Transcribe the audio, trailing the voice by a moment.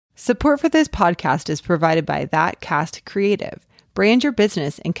Support for this podcast is provided by ThatCast Creative. Brand your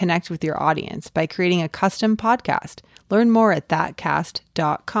business and connect with your audience by creating a custom podcast. Learn more at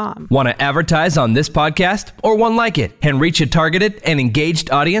thatcast.com. Want to advertise on this podcast or one like it and reach a targeted and engaged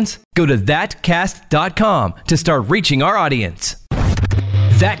audience? Go to thatcast.com to start reaching our audience.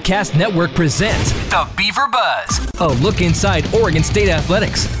 ThatCast Network presents The Beaver Buzz, a look inside Oregon State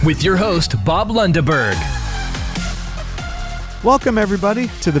athletics with your host, Bob Lundeberg. Welcome, everybody,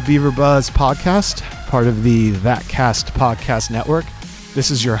 to the Beaver Buzz podcast, part of the ThatCast Podcast Network.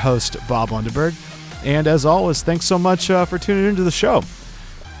 This is your host, Bob Lundeberg. And as always, thanks so much for tuning into the show.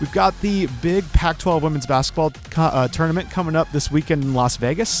 We've got the big Pac-12 women's basketball tournament coming up this weekend in Las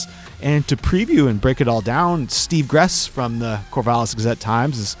Vegas. And to preview and break it all down, Steve Gress from the Corvallis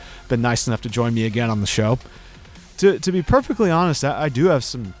Gazette-Times has been nice enough to join me again on the show. To be perfectly honest, I do have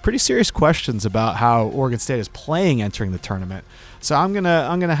some pretty serious questions about how Oregon State is playing entering the tournament. So I'm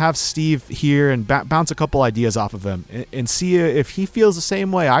gonna have Steve here and bounce a couple ideas off of him and see if he feels the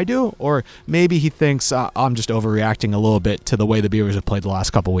same way I do, or maybe he thinks I'm just overreacting a little bit to the way the Beavers have played the last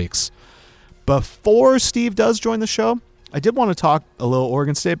couple weeks. Before Steve does join the show, I did want to talk a little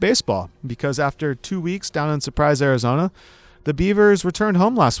Oregon State baseball, because after 2 weeks down in Surprise, Arizona, the Beavers returned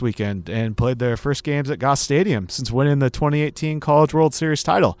home last weekend and played their first games at Goss Stadium since winning the 2018 College World Series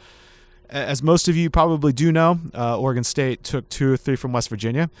title. As most of you probably do know, Oregon State took 2 or 3 from West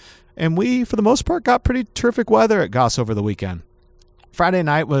Virginia, and we, for the most part, got pretty terrific weather at Goss over the weekend. Friday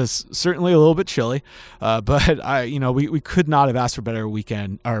night was certainly a little bit chilly, but we could not have asked for better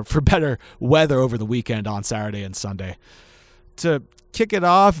weekend or for better weather over the weekend on Saturday and Sunday. To kick it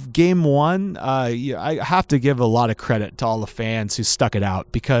off, game one, I have to give a lot of credit to all the fans who stuck it out,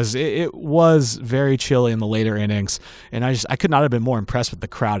 because it was very chilly in the later innings, and I could not have been more impressed with the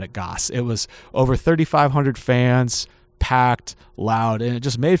crowd at Goss. It was over 3,500 fans, packed, loud, and it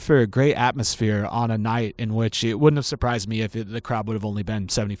just made for a great atmosphere on a night in which it wouldn't have surprised me if the crowd would have only been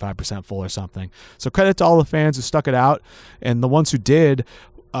 75% full or something. So credit to all the fans who stuck it out, and the ones who did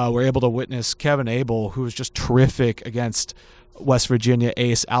were able to witness Kevin Abel, who was just terrific against West Virginia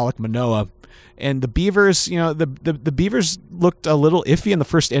ace Alek Manoah. And the Beavers, the Beavers looked a little iffy in the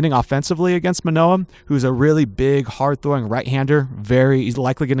first inning offensively against Manoah, who's a really big, hard-throwing right-hander. He's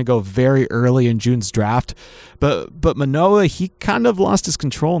likely going to go very early in June's draft. But Manoah, he kind of lost his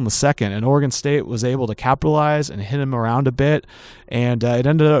control in the second, and Oregon State was able to capitalize and hit him around a bit, and it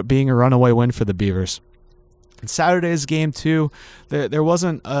ended up being a runaway win for the Beavers. In Saturday's game, too, there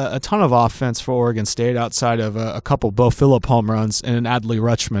wasn't a ton of offense for Oregon State outside of a couple Bo Phillip home runs and an Adley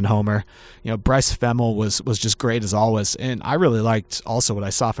Rutschman homer. Bryce Femmel was just great as always, and I really liked also what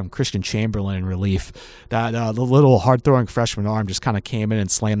I saw from Christian Chamberlain in relief. That the little hard-throwing freshman arm just kind of came in and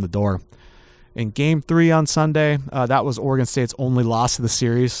slammed the door. In Game 3 on Sunday, that was Oregon State's only loss of the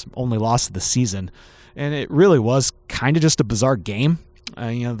series, only loss of the season, and it really was kind of just a bizarre game.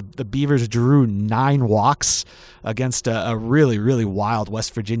 The Beavers drew 9 walks against a really, really wild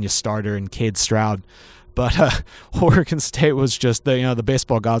West Virginia starter in Cade Stroud. But Oregon State was just, the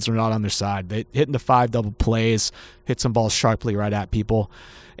baseball gods were not on their side. They hit into 5 double plays, hit some balls sharply right at people.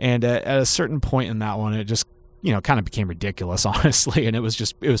 And at a certain point in that one, it just, kind of became ridiculous, honestly. And it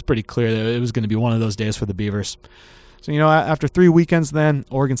was pretty clear that it was going to be one of those days for the Beavers. So, after 3 weekends then,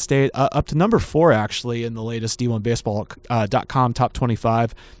 Oregon State up to number 4, actually, in the latest D1Baseball.com top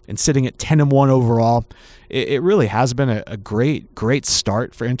 25 and sitting at 10-1 overall. It really has been a great, great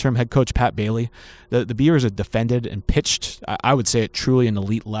start for interim head coach Pat Bailey. The Beavers have defended and pitched, I would say, at truly an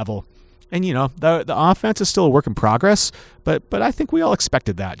elite level. And, the offense is still a work in progress, but I think we all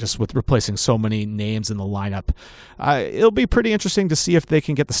expected that, just with replacing so many names in the lineup. It'll be pretty interesting to see if they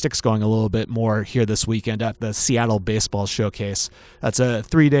can get the sticks going a little bit more here this weekend at the Seattle Baseball Showcase. That's a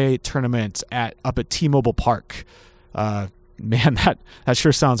 3-day tournament up at T-Mobile Park. Man, that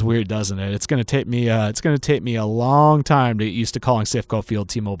sure sounds weird, doesn't it? It's going to take me a long time to get used to calling Safeco Field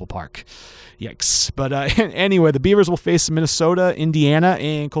T-Mobile Park. Yikes. But anyway, the Beavers will face Minnesota, Indiana,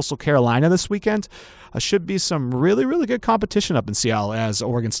 and Coastal Carolina this weekend. Should be some really, really good competition up in Seattle as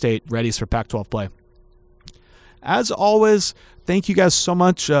Oregon State readies for Pac-12 play. As always, thank you guys so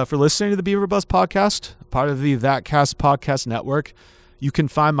much for listening to the Beaver Buzz podcast, part of the ThatCast Podcast Network. You can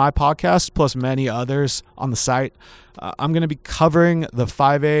find my podcast plus many others on the site. I'm going to be covering the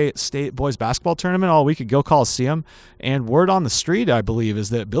 5A state boys basketball tournament all week at Gill Coliseum. And word on the street, I believe, is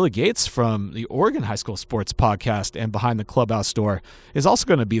that Billy Gates from the Oregon High School Sports Podcast and Behind the Clubhouse Door is also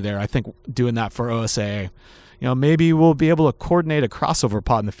going to be there, I think, doing that for OSAA. Maybe we'll be able to coordinate a crossover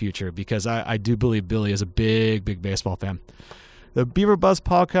pod in the future, because I do believe Billy is a big, big baseball fan. The Beaver Buzz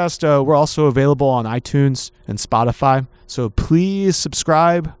podcast, we're also available on iTunes and Spotify. So please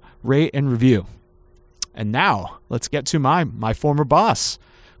subscribe, rate, and review. And now, let's get to my former boss,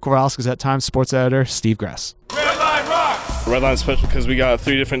 Corvallis Gazette-Times sports editor, Steve Gress. Redline is special because we got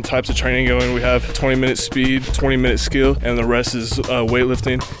 3 different types of training going. We have 20-minute speed, 20-minute skill, and the rest is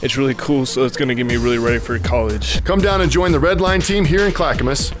weightlifting. It's really cool, so it's going to get me really ready for college. Come down and join the Redline team here in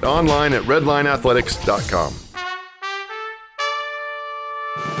Clackamas, online at redlineathletics.com.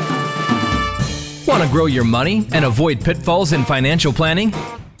 Want to grow your money and avoid pitfalls in financial planning?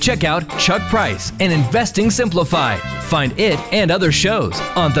 Check out Chuck Price and Investing Simplified. Find it and other shows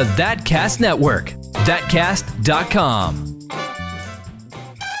on the ThatCast Network, thatcast.com.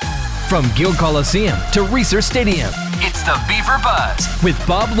 From Gill Coliseum to Reser Stadium, it's the Beaver Buzz with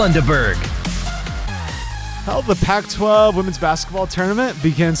Bob Lundeberg. Well, the Pac-12 women's basketball tournament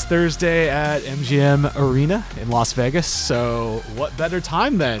begins Thursday at MGM Arena in Las Vegas. So what better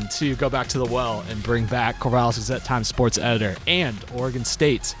time then to go back to the well and bring back Corvallis Gazette-Times sports editor and Oregon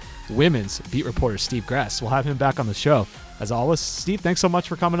State's women's beat reporter Steve Gress. We'll have him back on the show. As always, Steve, thanks so much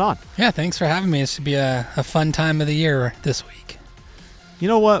for coming on. Yeah, thanks for having me. It should be a fun time of the year this week. You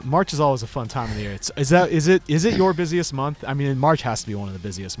know what? March is always a fun time of the year. Is it your busiest month? I mean, March has to be one of the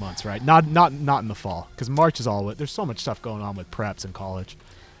busiest months, right? Not in the fall, because March is there's so much stuff going on with preps and college.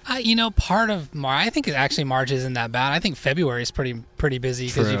 Part of March, I think actually March isn't that bad. I think February is pretty busy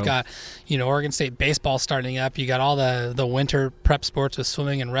because you've got, Oregon State baseball starting up. You got all the winter prep sports with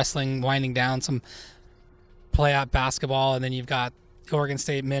swimming and wrestling winding down, some play-out basketball, and then you've got Oregon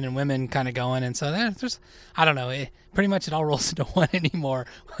State men and women kind of going. And so there's, I don't know, pretty much it all rolls into one anymore.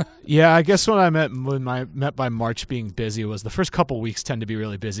 Yeah, I guess when I meant by March being busy was the first couple weeks tend to be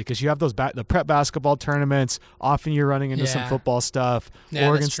really busy because you have those the prep basketball tournaments. Often you're running into some football stuff. Yeah,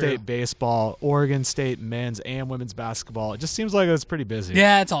 Oregon State baseball, Oregon State men's and women's basketball. It just seems like it's pretty busy.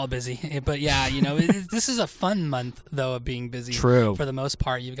 Yeah, it's all busy. But yeah, this is a fun month though of being busy. True. For the most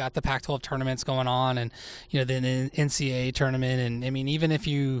part, you've got the Pac-12 tournaments going on, and the NCAA tournament, and I mean, even if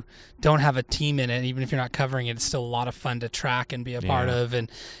you don't have a team in it, even if you're not covering it, it's still a lot of fun to track and be a part of,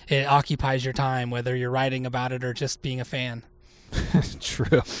 and it occupies your time, whether you're writing about it or just being a fan.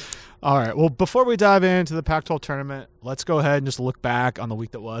 True. All right. Well, before we dive into the Pac-12 tournament, let's go ahead and just look back on the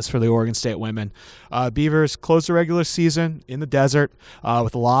week that was for the Oregon State women. Beavers closed the regular season in the desert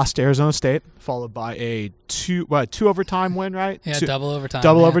with a loss to Arizona State, followed by a two overtime win, right? Yeah, double overtime.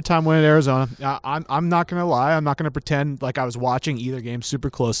 Overtime win at Arizona. I'm not going to lie. I'm not going to pretend like I was watching either game super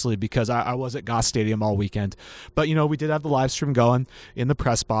closely because I was at Goss Stadium all weekend. But, we did have the live stream going in the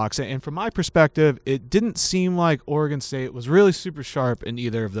press box. And from my perspective, it didn't seem like Oregon State was really super sharp in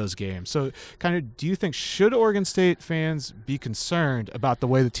either of those games. So do you think, should Oregon State fans be concerned about the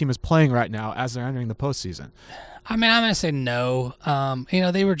way the team is playing right now as they're entering the postseason? I mean, I'm going to say no.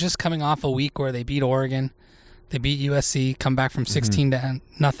 They were just coming off a week where they beat Oregon. They beat USC, come back from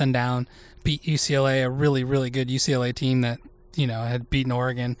 16-0 down, beat UCLA, a really, really good UCLA team that, had beaten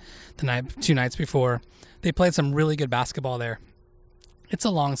Oregon the 2 nights before. They played some really good basketball there. It's a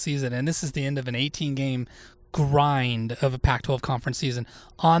long season, and this is the end of an 18-game grind of a Pac-12 conference season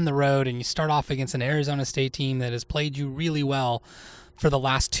on the road, and you start off against an Arizona State team that has played you really well for the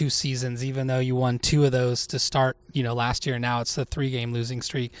last 2 seasons, even though you won 2 of those to start, last year. Now it's the 3-game losing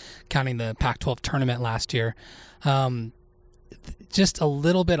streak, counting the Pac-12 tournament last year. Just a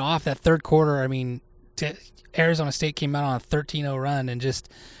little bit off that third quarter. I mean, Arizona State came out on a 13-0 run, and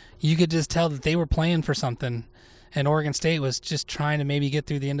you could just tell that they were playing for something. And Oregon State was just trying to maybe get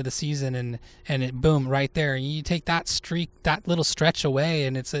through the end of the season, and it boom right there. And you take that streak, that little stretch away,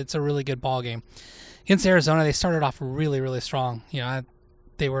 and it's a really good ball game. Against Arizona, they started off really, really strong.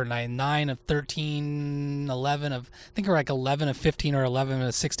 They were 9 of 13, 11 of, I think they were like 11 of 15 or 11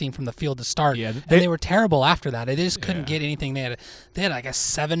 of 16 from the field to start. Yeah, and they were terrible after that. They just couldn't get anything. They had like a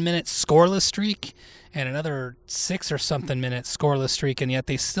 7-minute scoreless streak and another 6 or something minutes scoreless streak, and yet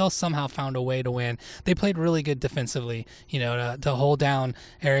they still somehow found a way to win. They played really good defensively, to hold down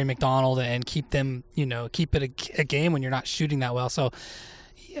Ari McDonald and keep them, keep it a game when you're not shooting that well. So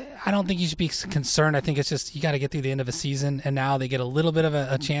I don't think you should be concerned. I think it's just you got to get through the end of a season, and now they get a little bit of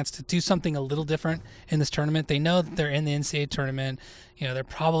a chance to do something a little different in this tournament. They know that they're in the NCAA tournament. They're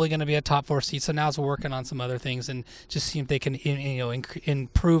probably going to be a top 4 seed, so now it's working on some other things and just see if they can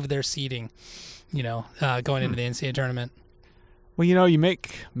improve their seeding, going into the NCAA tournament. Well, you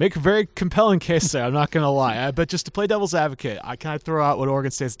make a very compelling case there. I'm not going to lie. But just to play devil's advocate, I kind of throw out what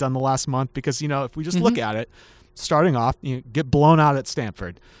Oregon State's done the last month because, if we just look at it, starting off, get blown out at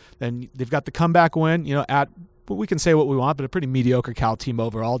Stanford. Then they've got the comeback win, at, we can say what we want, but a pretty mediocre Cal team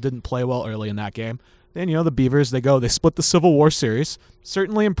overall. Didn't play well early in that game. Then, the Beavers, they split the Civil War series.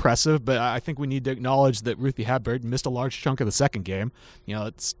 Certainly impressive, but I think we need to acknowledge that Ruthie Hepburn missed a large chunk of the second game.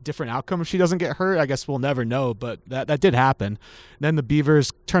 It's a different outcome if she doesn't get hurt. I guess we'll never know, but that did happen. Then the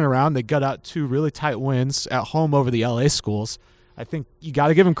Beavers turn around. They gut out 2 really tight wins at home over the LA schools. I think you got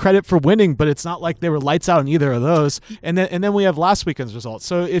to give them credit for winning, but it's not like they were lights out in either of those. And then we have last weekend's results.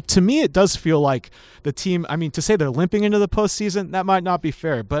 So to me, it does feel like the team. I mean, to say they're limping into the postseason, that might not be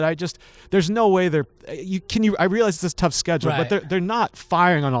fair. But there's no way I realize it's a tough schedule, right. But they're not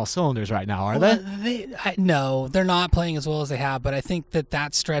firing on all cylinders right now, are they? No, they're not playing as well as they have. But I think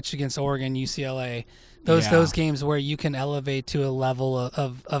that stretch against Oregon, UCLA. Those games where you can elevate to a level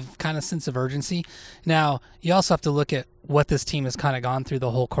of kind of sense of urgency. Now, you also have to look at what this team has kind of gone through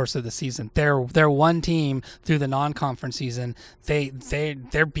the whole course of the season. They're one team through the non-conference season.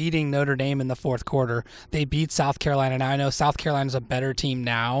 They're beating Notre Dame in the fourth quarter. They beat South Carolina. Now, I know South Carolina's a better team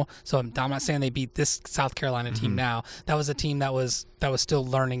now, so I'm not saying they beat this South Carolina team now. That was a team that was still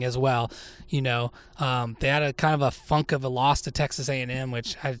learning as well. They had a kind of a funk of a loss to Texas A&M,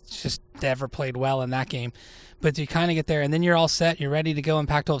 which I just never played well in that game. But you kind of get there, and then you're all set. You're ready to go in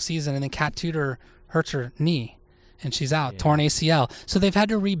Pac-12 season, and then Kat Tudor hurts her knee, and she's out, torn ACL. So they've had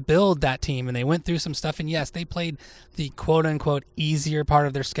to rebuild that team, and they went through some stuff. And yes, they played the quote-unquote easier part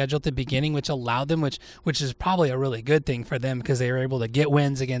of their schedule at the beginning, which allowed them, which is probably a really good thing for them because they were able to get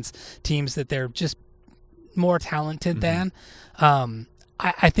wins against teams that they're just more talented than.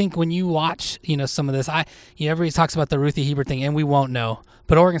 I think when you watch, some of this, everybody talks about the Ruthie Hebert thing, and we won't know.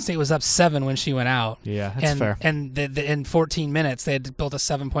 But Oregon State was up 7 when she went out. Yeah, that's fair. And in 14 minutes, they had built a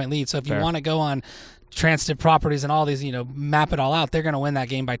 7-point lead. So if you want to go on transitive properties and all these, map it all out, they're going to win that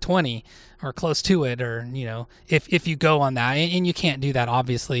game by 20 or close to it, or, if you go on that. And you can't do that,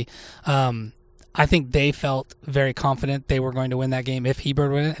 obviously. I think they felt very confident they were going to win that game if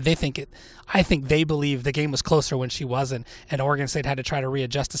Hebert win it. I think they believe the game was closer when she wasn't, and Oregon State had to try to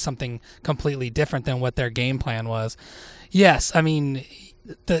readjust to something completely different than what their game plan was. Yes, I mean,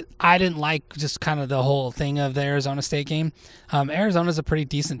 I didn't like just kind of the whole thing of the Arizona State game. Arizona's a pretty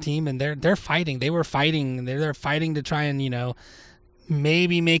decent team, and they're fighting. They were fighting. They're fighting to try and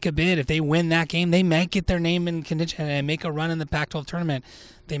maybe make a bid. If they win that game, they might get their name in contention and make a run in the Pac-12 tournament.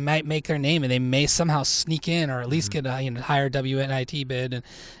 They might make their name, and they may somehow sneak in, or at least get a higher WNIT bid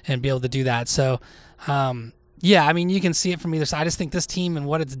and be able to do that. So, you can see it from either side. I just think this team and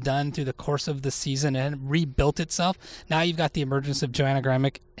what it's done through the course of the season and rebuilt itself. Now you've got the emergence of Joanna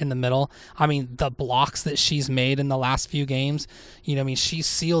Gramick in the middle. I mean, the blocks that she's made in the last few games, she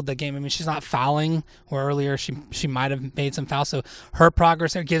sealed the game. I mean, she's not fouling, where earlier she might have made some fouls. So her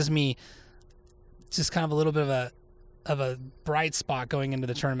progress there gives me just kind of a little bit of a bright spot going into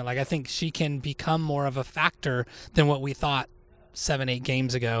the tournament. Like, I think she can become more of a factor than what we thought 7-8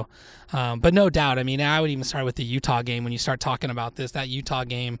 games ago. But no doubt, I mean, I would even start with the Utah game. When you start talking about this, that Utah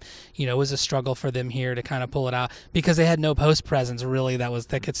game, was a struggle for them here to kind of pull it out because they had no post presence really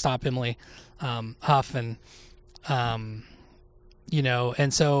that could stop Emily Huff and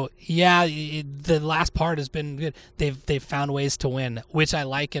and so the last part has been good. They've found ways to win, which I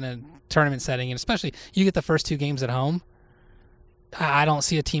like in a tournament setting, and especially you get the first 2 games at home. I don't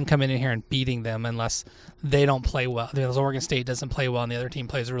see a team coming in here and beating them unless they don't play well. Because Oregon State doesn't play well and the other team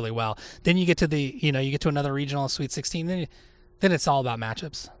plays really well. Then you get to you get to another regional Sweet 16. Then it's all about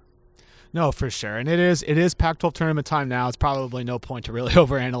matchups. No, for sure. And it is Pac-12 tournament time now. It's probably no point to really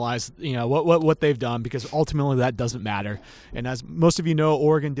overanalyze, what they've done, because ultimately that doesn't matter. And as most of you know,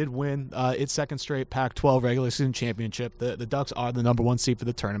 Oregon did win its second straight Pac-12 regular season championship. The Ducks are the number 1 seed for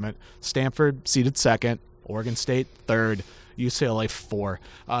the tournament. Stanford seeded second, Oregon State third, UCLA 4.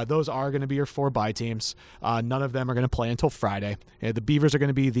 Those are going to be your 4 bye teams. None of them are going to play until Friday. The Beavers are going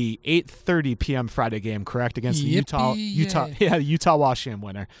to be the 8:30 p.m. Friday game, correct, against the Utah Washington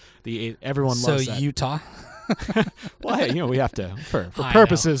winner. Everyone loves that. So Utah. Well, hey, we have to, for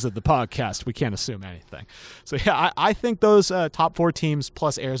purposes of the podcast, we can't assume anything. So, I think those top 4 teams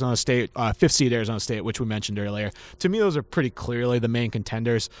plus Arizona State, 5th seed Arizona State, which we mentioned earlier, to me, those are pretty clearly the main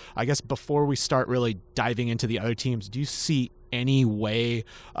contenders. I guess before we start really diving into the other teams, do you see any way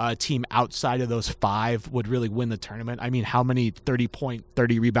a team outside of those 5 would really win the tournament? I mean, how many 30-point,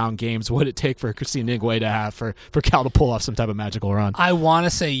 30-rebound games would it take for Christine Igwe to have for Cal to pull off some type of magical run? I want to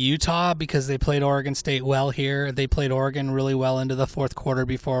say Utah because they played Oregon State well here. They played Oregon really well into the fourth quarter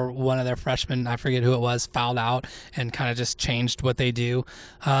before one of their freshmen, I forget who it was, fouled out and kind of just changed what they do.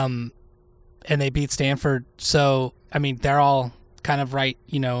 And they beat Stanford. So, I mean, they're all kind of right,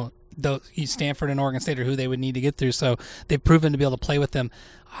 Stanford and Oregon State are who they would need to get through. So they've proven to be able to play with them.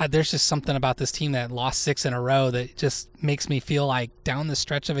 There's just something about this team that lost 6 in a row that just makes me feel like down the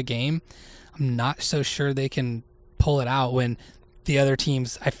stretch of a game, I'm not so sure they can pull it out when the other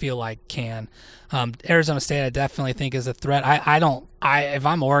teams I feel like can. Arizona State I definitely think is a threat. If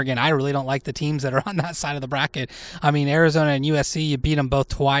I'm Oregon, I really don't like the teams that are on that side of the bracket. I mean, Arizona and USC, you beat them both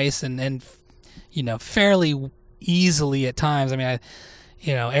twice and fairly easily at times. I mean,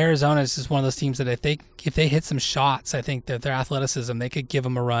 Arizona is just one of those teams that if they hit some shots, I think that their athleticism, they could give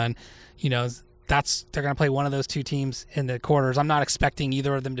them a run. They're going to play one of those two teams in the quarters. I'm not expecting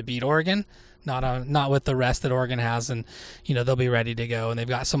either of them to beat Oregon. Not with the rest that Oregon has, and they'll be ready to go, and they've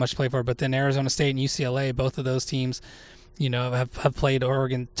got so much to play for. But then Arizona State and UCLA, both of those teams, have played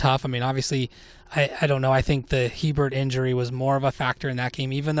Oregon tough. I mean, obviously, I don't know. I think the Hebert injury was more of a factor in that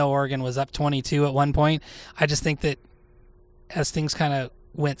game, even though Oregon was up 22 at one point. I just think that as things kind of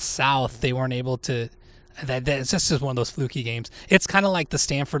went south, they weren't able to. It's just one of those fluky games. It's kind of like the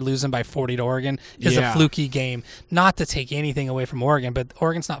Stanford losing by 40 to Oregon is a fluky game. Not to take anything away from Oregon, but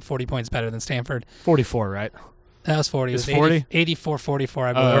Oregon's not 40 points better than Stanford. 44, right? That was 40. It was 40? 84-44,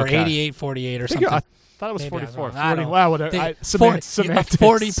 I believe, or 88-48 or something. I thought it was 44. 40. Wow, whatever. A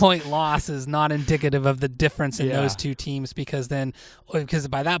 40-point loss is not indicative of the difference in those two teams because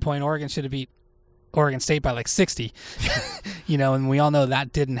by that point, Oregon should have beat Oregon State by like 60, and we all know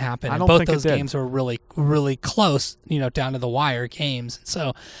that didn't happen. And both those games were really, really close, down to the wire games.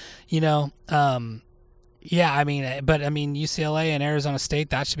 So, UCLA and Arizona State,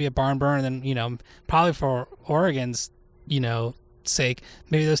 that should be a barn burner. And then, probably for Oregon's, sake,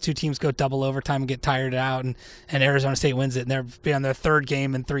 maybe those two teams go double overtime and get tired out, and Arizona State wins it, and they're be on their third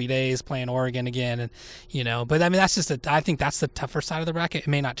game in 3 days playing Oregon again, and but I mean that's I think that's the tougher side of the bracket. It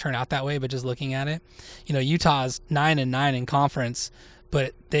may not turn out that way, but just looking at it, Utah's 9-9 in conference,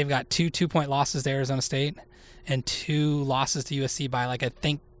 but they've got 2 2-point losses to Arizona State and 2 losses to USC by like I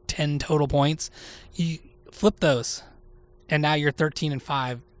think 10 total points. You flip those, and now you're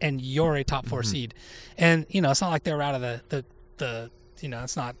 13-5, and you're a top 4 seed, and it's not like they were out of the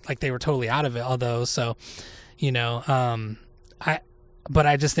it's not like they were totally out of it, although, so, but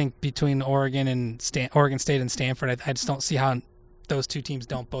I just think between Oregon and Oregon State and Stanford, I just don't see how those two teams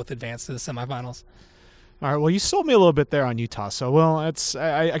don't both advance to the semifinals. All right, well, you sold me a little bit there on Utah. So, I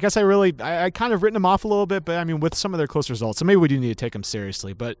guess I kind of written them off a little bit, but I mean, with some of their close results, so maybe we do need to take them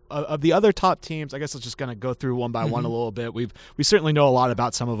seriously. But of the other top teams, I guess let's just kind of go through one by one a little bit. We certainly know a lot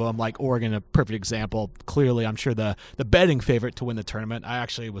about some of them, like Oregon, a perfect example. Clearly, I'm sure the betting favorite to win the tournament. I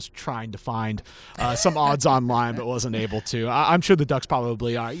actually was trying to find some odds online, but wasn't able to. I'm sure the Ducks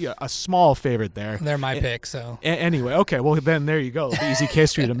probably are a small favorite there. They're my pick, so. Anyway, okay, well, then there you go. The easy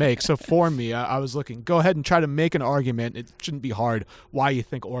case for you to make. So for me, I was looking. Go ahead and try to make an argument. It shouldn't be hard why you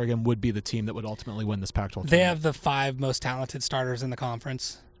think Oregon would be the team that would ultimately win this Pac-12 tournament. They have the 5 most talented starters in the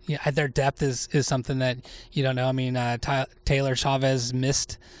conference. Yeah, their depth is something that you don't know. I mean, Taylor Chavez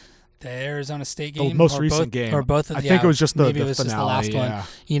missed the Arizona State game, the most recent game, or both. I think it was just the maybe it was finale, just the last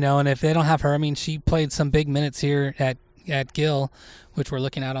one. And if they don't have her, I mean, she played some big minutes here at Gill, which we're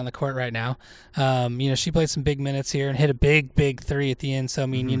looking at on the court right now. She played some big minutes here and hit a big 3 at the end. So I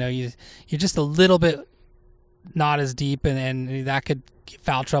mean, you're just a little bit not as deep, and that could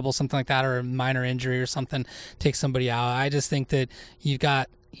foul trouble, something like that, or a minor injury or something, take somebody out. I just think that you've got,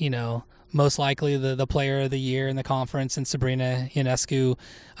 most likely the player of the year in the conference, and Sabrina Ionescu,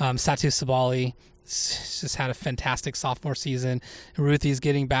 Satu Sabali. Just had a fantastic sophomore season. Ruthie's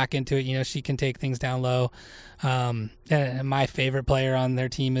getting back into it. She can take things down low. And my favorite player on their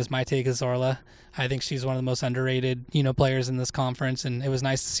team is Maite Cazorla. I think she's one of the most underrated, players in this conference, and it was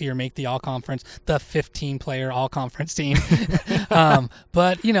nice to see her make the all-conference, the 15-player all-conference team.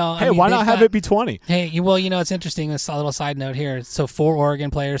 But hey, why not have it be 20? Hey, well, it's interesting. This a little side note here. So 4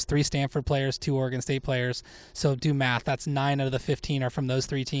 Oregon players, 3 Stanford players, 2 Oregon State players. So do math. That's 9 out of the 15 are from those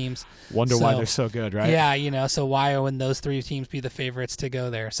 3 teams. Wonder why they're so good, right? Yeah, so why wouldn't those 3 teams be the favorites to go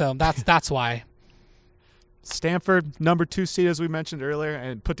there? So that's why. Stanford, number 2 seed, as we mentioned earlier,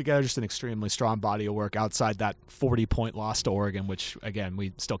 and put together just an extremely strong body of work outside that 40-point loss to Oregon, which, again,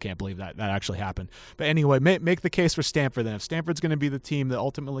 we still can't believe that actually happened. But anyway, make the case for Stanford then. If Stanford's going to be the team that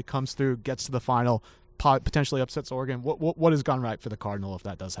ultimately comes through, gets to the final, potentially upsets Oregon, what has gone right for the Cardinal if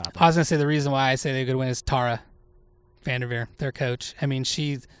that does happen? I was going to say the reason why I say they could win is Tara Vanderveer, their coach. I mean,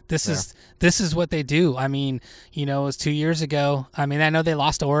 this is what they do. I mean, it was 2 years ago. I mean, I know they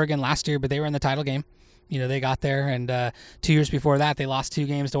lost to Oregon last year, but they were in the title game. They got there, and 2 years before that, they lost 2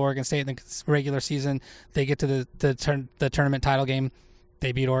 games to Oregon State in the regular season. They get to the tournament title game.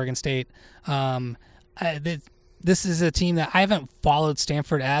 They beat Oregon State. This is a team that I haven't followed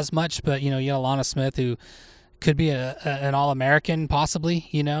Stanford as much, but, you have Alana Smith, who could be an All-American possibly,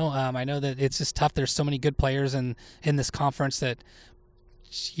 I know that it's just tough. There's so many good players in this conference that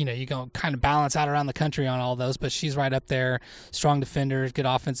you go kind of balance out around the country on all those, but she's right up there. Strong defender, good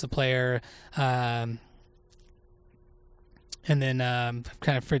offensive player. And then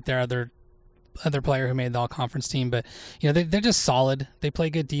kind of forget their other player who made the all-conference team. But, they're just solid. They play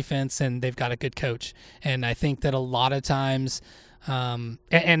good defense, and they've got a good coach. And I think that a lot of times, and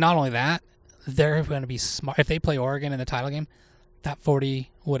not only that, they're going to be smart. If they play Oregon in the title game, that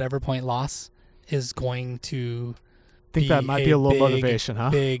 40-whatever point loss is going to think that might be a little motivation, huh?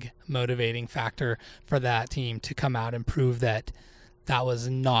 Big motivating factor for that team to come out and prove that was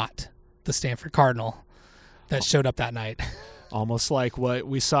not the Stanford Cardinal that showed up that night. Almost like what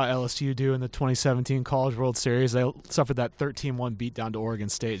we saw LSU do in the 2017 College World Series. They suffered that 13-1 beatdown to Oregon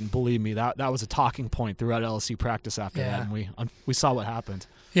State, and believe me, that was a talking point throughout LSU practice after that, and we saw what happened.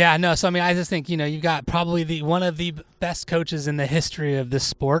 Yeah, no. So I just think you've got probably one of the best coaches in the history of this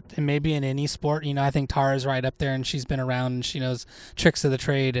sport, and maybe in any sport. I think Tara's right up there, and she's been around, and she knows tricks of the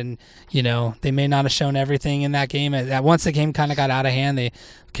trade. And they may not have shown everything in that game. Once the game kind of got out of hand,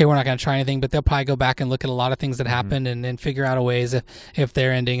 we're not going to try anything, but they'll probably go back and look at a lot of things that happened and then figure out a ways if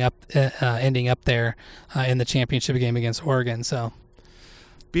they're ending up there in the championship game against Oregon. So.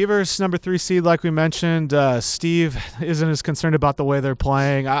 Beavers, number 3 seed, like we mentioned. Steve isn't as concerned about the way they're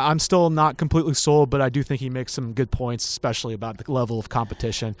playing. I'm still not completely sold, but I do think he makes some good points, especially about the level of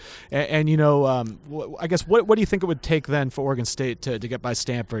competition. And I guess what do you think it would take then for Oregon State to get by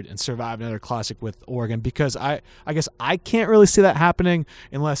Stanford and survive another Classic with Oregon? Because I guess I can't really see that happening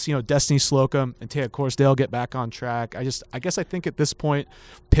unless Destiny Slocum and Taya Corsdale get back on track. I guess I think at this point,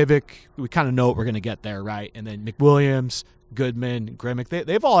 Pivic, we kind of know what we're going to get there, right? And then McWilliams, Goodman, Grimmick,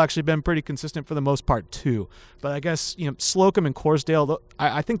 they've all actually been pretty consistent for the most part too. But I guess Slocum and Corsdale,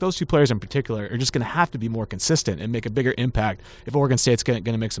 I think those two players in particular are just going to have to be more consistent and make a bigger impact if Oregon State's going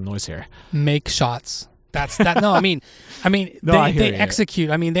to make some noise here. Make shots. That's that. No, they execute.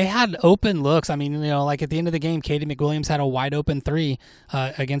 They had open looks. Like at the end of the game, Katie McWilliams had a wide open 3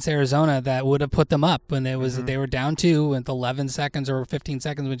 against Arizona that would have put them up when they were down 2 with 11 seconds or 15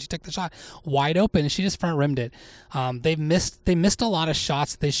 seconds when she took the shot wide open, and she just front rimmed it. They missed a lot of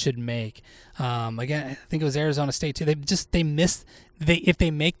shots they should make. Again, I think it was Arizona State too. They missed. If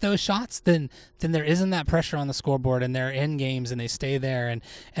they make those shots, then there isn't that pressure on the scoreboard, and they're in games and they stay there. And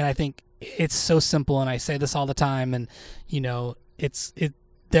I think it's so simple, and I say this all the time, and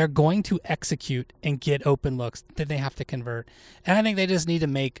they're going to execute and get open looks that they have to convert. And I think they just need to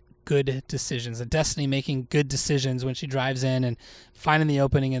make good decisions. And Destiny making good decisions when she drives in and finding the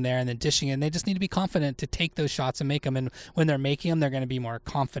opening in there and then dishing it. And they just need to be confident to take those shots and make them. And when they're making them, they're going to be more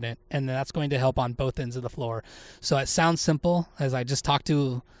confident. And that's going to help on both ends of the floor. So it sounds simple. As I just talked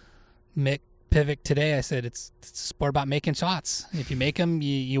to Mick Pivic today, I said it's a sport about making shots. If you make them,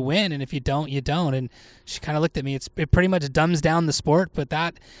 you win, and if you don't, you don't. And she kind of looked at me. It pretty much dumbs down the sport, but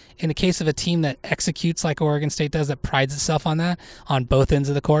that, in the case of a team that executes like Oregon State does, that prides itself on that on both ends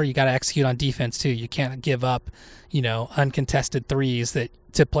of the court, you got to execute on defense too. You can't give up, uncontested threes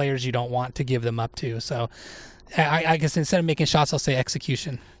to players you don't want to give them up to. So I guess instead of making shots, I'll say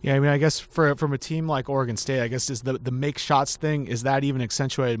execution. Yeah, I guess from a team like Oregon State, I guess is the make shots thing, is that even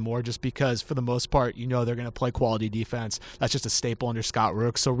accentuated more just because for the most part, they're going to play quality defense. That's just a staple under Scott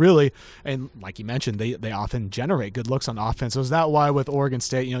Rook. So really, and like you mentioned, they often generate good looks on offense. So is that why with Oregon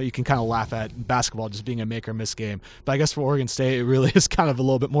State, you can kind of laugh at basketball just being a make or miss game. But I guess for Oregon State, it really is kind of a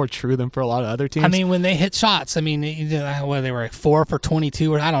little bit more true than for a lot of other teams. When they hit shots, they were 4 for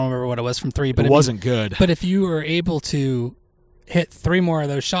 22, or I don't remember what it was from 3, but it wasn't good. But if you were able to hit 3 more of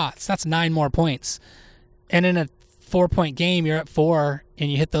those shots, that's 9 more points. And in a 4-point game, you're up 4,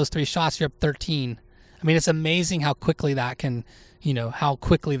 and you hit those 3 shots, you're up 13. It's amazing how quickly that can,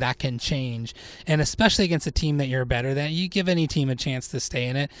 change. And especially against a team that you're better than, you give any team a chance to stay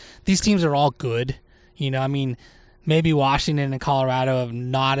in it. These teams are all good. Maybe Washington and Colorado are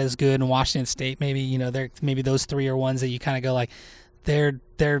not as good, and Washington State, maybe those 3 are ones that you kind of go like, they're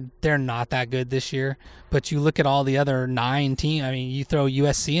not that good this year. But you look at all the other 9 teams. You throw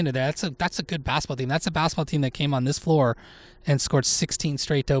USC into there. That's a good basketball team. That's a basketball team that came on this floor and scored 16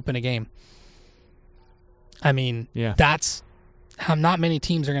 straight to open a game. That's how not many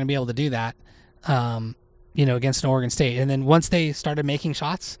teams are going to be able to do that. Against an Oregon State. And then once they started making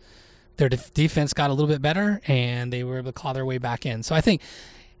shots, their defense got a little bit better, and they were able to claw their way back in. So I think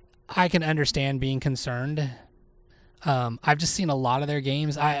I can understand being concerned. I've just seen a lot of their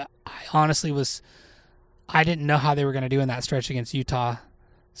games. I honestly I didn't know how they were going to do in that stretch against Utah,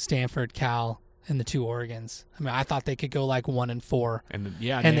 Stanford, Cal, and the 2 Oregons. I thought they could go like 1-4, and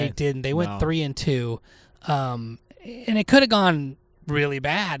they didn't. They went 3-2, and it could have gone really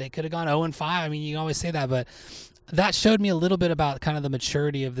bad. It could have gone 0-5. You always say that, but that showed me a little bit about kind of the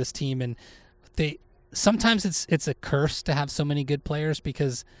maturity of this team. And sometimes it's a curse to have so many good players,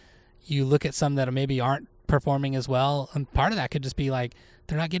 because you look at some that maybe aren't performing as well. And part of that could just be like,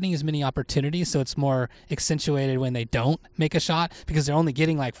 they're not getting as many opportunities, so it's more accentuated when they don't make a shot, because they're only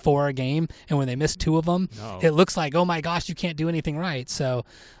getting like 4 a game, and when they miss 2 of them, it looks like, oh my gosh, you can't do anything right. So,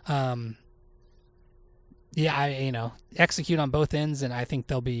 execute on both ends, and I think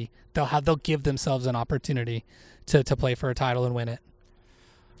they'll give themselves an opportunity to play for a title and win it.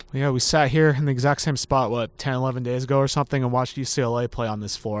 Yeah, we sat here in the exact same spot, 10, 11 days ago or something, and watched UCLA play on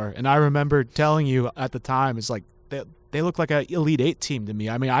this floor. And I remember telling you at the time, it's like, they look like an Elite 8 team to me.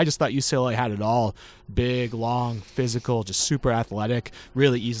 I mean, I just thought UCLA had it all. Big, long, physical, just super athletic.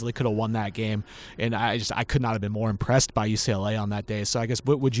 Really easily could have won that game. And I could not have been more impressed by UCLA on that day. So I guess,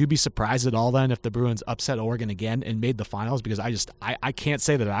 would you be surprised at all then if the Bruins upset Oregon again and made the finals? Because I can't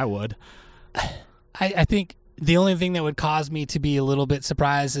say that I would. I think the only thing that would cause me to be a little bit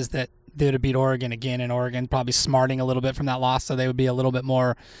surprised is that they would have beat Oregon again, and Oregon probably smarting a little bit from that loss, so they would be a little bit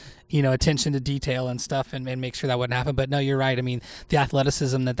more, attention to detail and stuff, and make sure that wouldn't happen. But no, you're right. I mean, the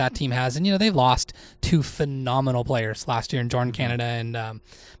athleticism that team has, and they've lost 2 phenomenal players last year in Jordan Canada and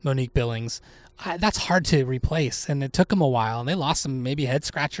Monique Billings. That's hard to replace, and it took them a while, and they lost some maybe head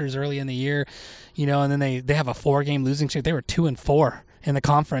scratchers early in the year, and then they have a 4-game losing streak. They were 2-4 in the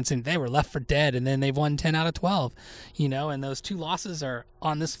conference, and they were left for dead, and then they've won 10 out of 12, and those 2 losses are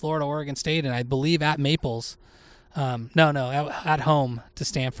on this floor to Oregon State, and I believe at Maples. At home to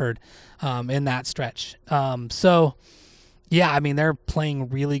Stanford in that stretch. So, yeah, I mean, they're playing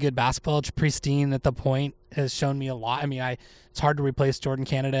really good basketball. Pristine at the point has shown me a lot. I mean, it's hard to replace Jordan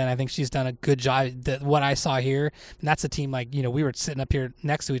Canada, and I think she's done a good job. What I saw here, and that's a team like, we were sitting up here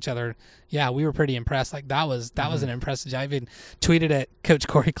next to each other. Yeah, we were pretty impressed. Like, that was an impressive job. I even tweeted at Coach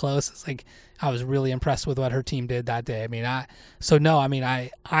Corey Close. It's like, I was really impressed with what her team did that day. I mean, I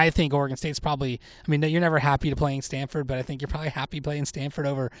think Oregon State's probably, you're never happy to playing Stanford, but I think you're probably happy playing Stanford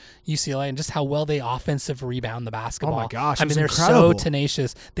over UCLA, and just how well they offensive rebound the basketball. Oh my gosh, they're incredible. So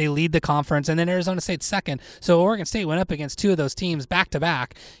tenacious. They lead the conference, and then Arizona State's second. So Oregon State went up against 2 of those teams back to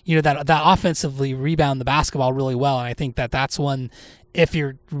back, that offensively rebound the basketball really well. And I think that's one, if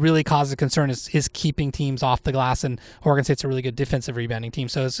you're really cause of concern, is keeping teams off the glass, and Oregon State's a really good defensive rebounding team.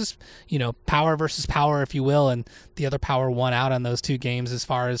 So it's just, power versus power, if you will, and the other power won out on those 2 games as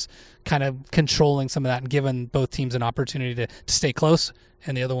far as kind of controlling some of that and giving both teams an opportunity to stay close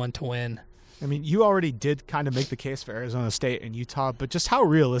and the other one to win. I mean, you already did kind of make the case for Arizona State and Utah, but just how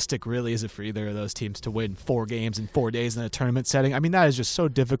realistic really is it for either of those teams to win 4 games in 4 days in a tournament setting? I mean, that is just so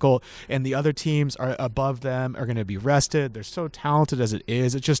difficult, and the other teams are above them are going to be rested. They're so talented as it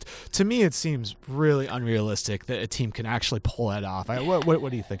is. It just, to me, it seems really unrealistic that a team can actually pull that off.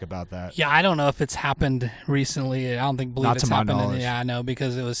 What do you think about that? Yeah, I don't know if it's happened recently. I don't believe it's happened. Yeah, I know,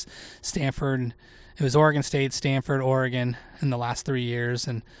 because it was Stanford. It was Oregon State, Stanford, Oregon in the last 3 years,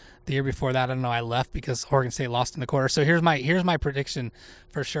 and the year before that, I don't know, I left because Oregon State lost in the quarter. So here's my prediction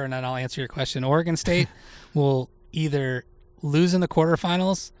for sure, and then I'll answer your question. Oregon State will either lose in the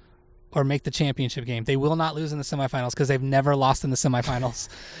quarterfinals or make the championship game. They will not lose in the semifinals because they've never lost in the semifinals.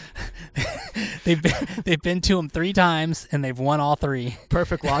 They've been to them 3 times, and they've won all 3.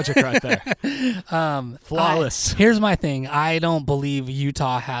 Perfect logic right there. Flawless. Here's my thing. I don't believe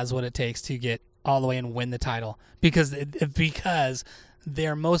Utah has what it takes to get all the way and win the title because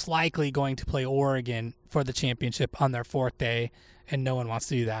they're most likely going to play Oregon for the championship on their 4th day, and no one wants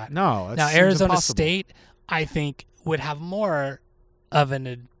to do that. No, now Arizona State, I think, would have more of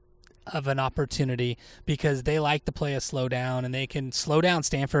an opportunity because they like to play a slow down, and they can slow down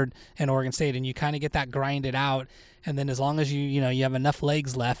Stanford and Oregon State, and you kind of get that grinded out. And then as long as you have enough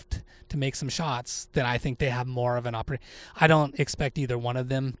legs left to make some shots, then I think they have more of an opportunity. I don't expect either one of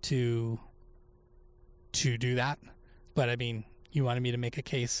them to do that, but I mean, you wanted me to make a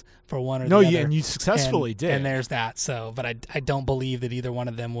case for one or the other. No, and you successfully did. And there's that. So, but I don't believe that either one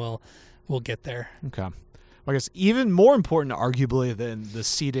of them will get there. Okay. I guess even more important, arguably, than the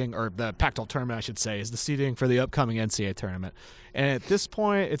seeding, or the Pac-12 tournament, I should say, is the seeding for the upcoming NCAA tournament. And at this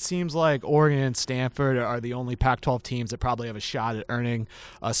point, it seems like Oregon and Stanford are the only Pac-12 teams that probably have a shot at earning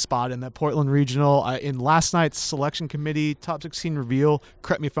a spot in that Portland Regional. In last night's selection committee top 16 reveal,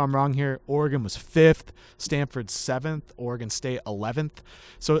 correct me if I'm wrong here, Oregon was 5th, Stanford 7th, Oregon State 11th.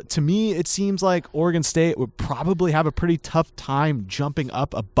 So to me, it seems like Oregon State would probably have a pretty tough time jumping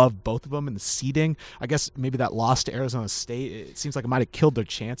up above both of them in the seeding. I guess maybe that loss to Arizona State, it seems like it might have killed their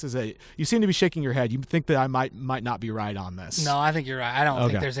chances. You seem to be shaking your head. You think that I might not be right on this. No, I think you're right. I don't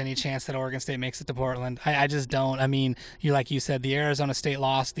think there's any chance that Oregon State makes it to Portland. I just don't. I mean, like you said, the Arizona State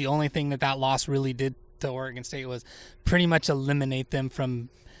loss, the only thing that loss really did to Oregon State was pretty much eliminate them from,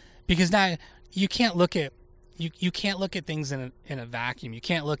 because now you can't look at you can't look at things in a vacuum. You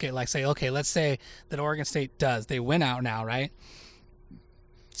can't look at like say, okay, let's say that Oregon State they win out now, right?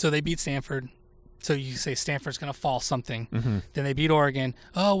 So they beat Stanford. So you say Stanford's going to fall something. Mm-hmm. Then they beat Oregon.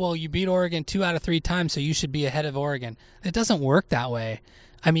 Oh, well, you beat Oregon 2 out of 3 times, so you should be ahead of Oregon. It doesn't work that way.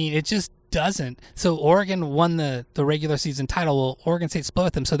 I mean, it just doesn't. So Oregon won the regular season title. Well, Oregon State split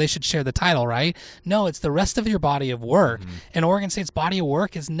with them, so they should share the title, right? No, it's the rest of your body of work. Mm-hmm. And Oregon State's body of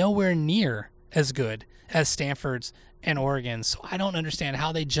work is nowhere near as good as Stanford's and Oregon's. So I don't understand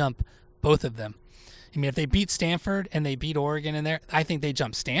how they jump both of them. I mean, if they beat Stanford and they beat Oregon in there, I think they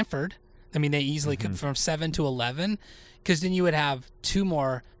jump Stanford. I mean, they easily could from 7 to 11, because then you would have 2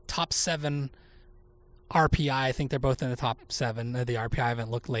 more top 7 RPI. I think they're both in the top 7. The RPI I haven't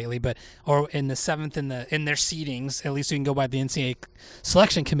looked lately, but or in the 7th in their seedings. At least you can go by the NCAA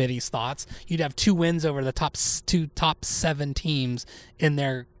selection committee's thoughts. You'd have 2 wins over the top 7 teams in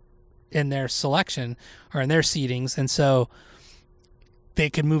their selection or in their seedings, and so they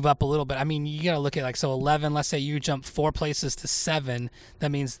could move up a little bit. I mean, you got to look at 11, let's say you jump 4 places to 7.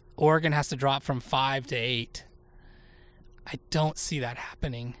 That means Oregon has to drop from 5 to 8. I don't see that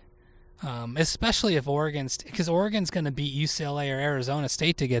happening, especially if because Oregon's going to beat UCLA or Arizona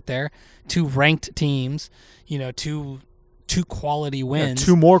State to get there. 2 ranked teams, 2 quality wins. Yeah,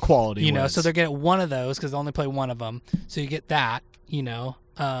 2 more quality wins. So they're getting one of those because they only play one of them. So you get that,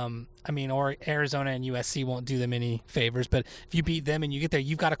 I mean, or Arizona and USC won't do them any favors, but if you beat them and you get there,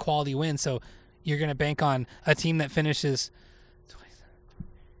 you've got a quality win. So you're going to bank on a team that finishes,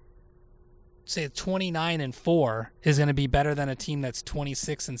 say 29-4 is going to be better than a team that's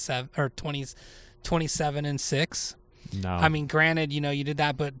 26-7 or 27-6. No, I mean, granted, you did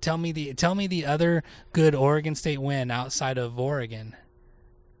that, but tell me the other good Oregon State win outside of Oregon.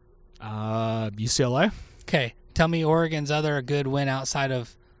 UCLA. Okay, tell me Oregon's other good win outside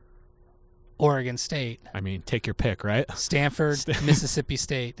of Oregon State. I mean, take your pick, right? Stanford, Mississippi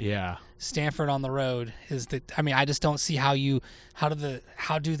State. Yeah. Stanford on the road is I just don't see how do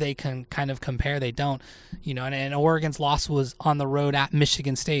they kind of compare? They don't, and Oregon's loss was on the road at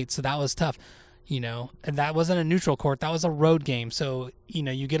Michigan State, so that was tough, and that wasn't a neutral court, that was a road game. So,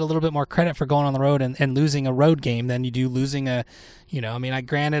 you get a little bit more credit for going on the road and losing a road game than you do losing I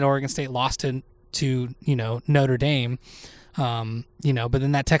granted Oregon State lost to Notre Dame. But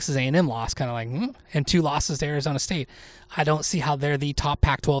then that Texas A&M loss kind of and 2 losses to Arizona State. I don't see how they're the top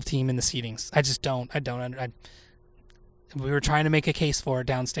Pac-12 team in the seedings. I just don't. We were trying to make a case for it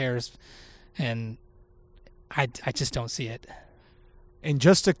downstairs, and I just don't see it. And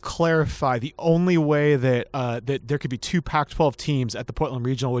just to clarify, the only way that that there could be 2 Pac-12 teams at the Portland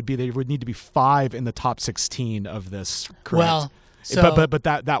Regional would be there would need to be 5 in the top 16 of this. Correct? Well. So, but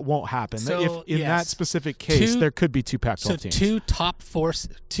that won't happen. So, if in that specific case, there could be 2 Pac-12 teams. 2 top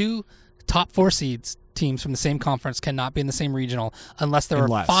 4 seeds teams from the same conference cannot be in the same regional unless there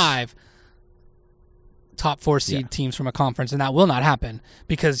are 5 top 4 seed teams from a conference, and that will not happen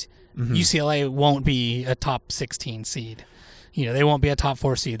because UCLA won't be a top 16 seed. They won't be a top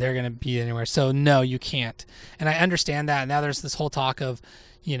 4 seed. They're going to be anywhere. So no, you can't. And I understand that. Now there's this whole talk of,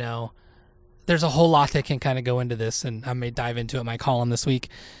 there's a whole lot that can kind of go into this, and I may dive into it in my column this week.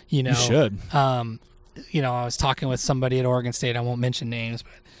 You should. I was talking with somebody at Oregon State. I won't mention names,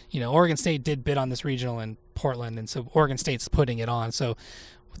 but Oregon State did bid on this regional in Portland, and so Oregon State's putting it on. So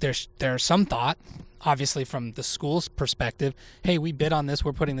there's some thought, obviously from the school's perspective. Hey, we bid on this.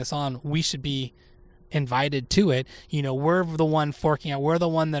 We're putting this on. We should be invited to it. We're the one forking out. We're the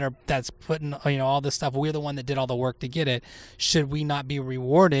one that's putting all this stuff. We're the one that did all the work to get it. Should we not be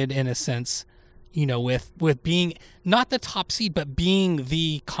rewarded in a sense? With being not the top seed, but being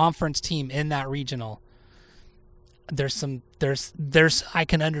the conference team in that regional. There's I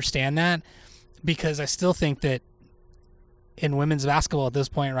can understand that, because I still think that in women's basketball at this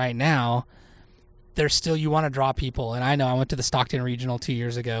point right now, there's still, you want to draw people. And I know I went to the Stockton Regional 2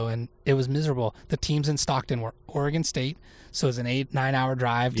 years ago, and it was miserable. The teams in Stockton were Oregon State, so it was an 8-9 hour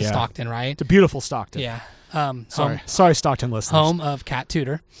drive to Stockton, right? It's a beautiful Stockton. Yeah. Sorry, Stockton listeners. Home of Kat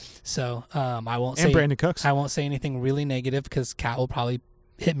Tudor. So I won't say Brandon Cooks. I won't say anything really negative because Kat will probably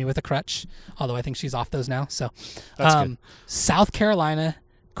hit me with a crutch. Although I think she's off those now. So that's good. South Carolina,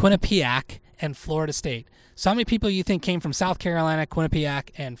 Quinnipiac, and Florida State. So how many people you think came from South Carolina, Quinnipiac,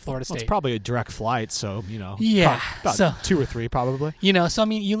 and Florida State? Well, it's probably a direct flight, so Yeah, about 2 or 3 probably. So I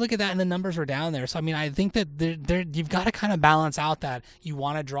mean, you look at that, and the numbers were down there. So I mean, I think that you've got to kind of balance out that you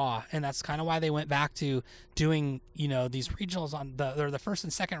want to draw, and that's kind of why they went back to doing these regionals on the first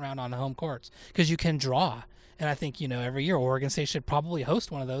and second round on the home courts, because you can draw. And I think, every year Oregon State should probably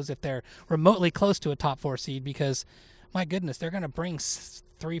host one of those if they're remotely close to a top 4 seed, because my goodness, they're going to bring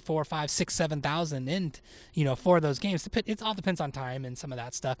 3, 4, 5, 6, 7,000 in, for those games. It all depends on time and some of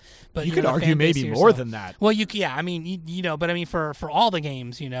that stuff. But you could argue maybe more than that. Well, but for all the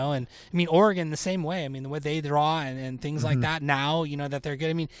games, and Oregon the same way. The way they draw and things like that now, that they're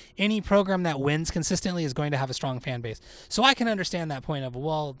good. Any program that wins consistently is going to have a strong fan base. So I can understand that point of,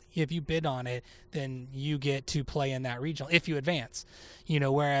 well, if you bid on it, then you get to play in that regional if you advance,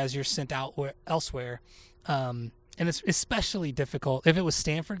 whereas you're sent out elsewhere. And it's especially difficult if it was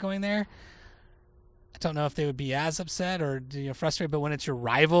Stanford going there. I don't know if they would be as upset or frustrated, but when it's your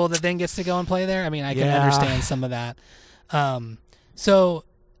rival that then gets to go and play there, I can understand some of that. So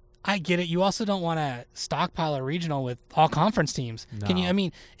I get it. You also don't want to stockpile a regional with all conference teams. No. Can you?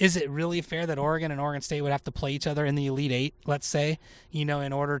 Is it really fair that Oregon and Oregon State would have to play each other in the Elite Eight, let's say, in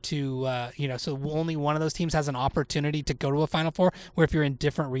order to, so only one of those teams has an opportunity to go to a Final Four, where if you're in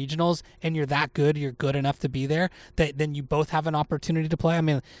different regionals and you're that good, you're good enough to be there, then you both have an opportunity to play.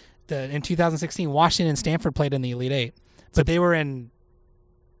 In 2016, Washington and Stanford played in the Elite Eight, but they were in.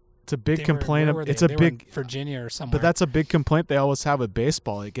 It's a big complaint. It's a big Virginia or somewhere. But that's a big complaint they always have with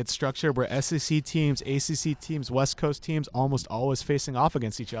baseball. It gets structured where SEC teams, ACC teams, West Coast teams almost always facing off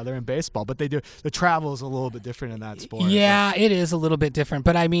against each other in baseball. But they do. The travel is a little bit different in that sport. Yeah, it is a little bit different.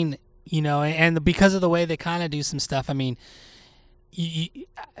 But and because of the way they kind of do some stuff, there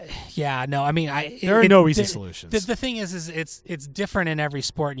are no easy solutions. The thing is it's different in every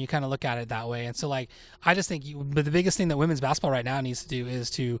sport, and you kind of look at it that way. And so, I just think but the biggest thing that women's basketball right now needs to do is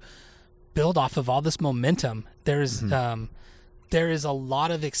to build off of all this momentum. There is a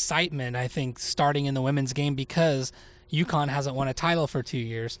lot of excitement, I think, starting in the women's game because UConn hasn't won a title for 2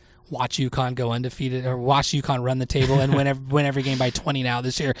 years. Watch UConn go undefeated, or watch UConn run the table and win every game by 20 now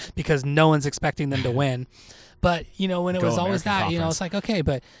this year, because no one's expecting them to win. But, when it was always that, it's like, okay,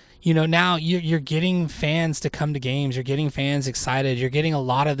 but, now you're getting fans to come to games. You're getting fans excited. You're getting a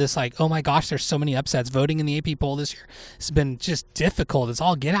lot of this, oh my gosh, there's so many upsets. Voting in the AP poll this year has been just difficult. It's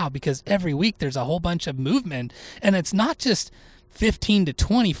all get out, because every week there's a whole bunch of movement. And it's not just 15 to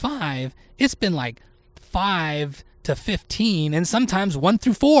 25. It's been 5 to 15 and sometimes 1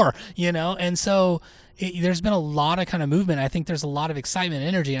 through 4, And so there's been a lot of kind of movement. I think there's a lot of excitement and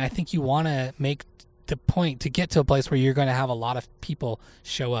energy. And I think you want to make the point to get to a place where you're going to have a lot of people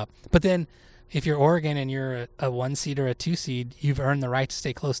show up. But then if you're Oregon and you're a 1 seed or a 2 seed, you've earned the right to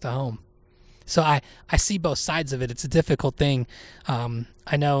stay close to home. So I see both sides of it. It's a difficult thing.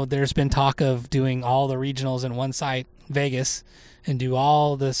 I know there's been talk of doing all the regionals in one site, Vegas, and do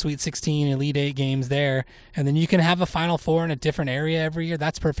all the Sweet 16 Elite 8 games there, and then you can have a Final Four in a different area every year.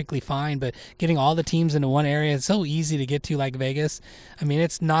 That's perfectly fine, but getting all the teams into one area is so easy to get to, like Vegas.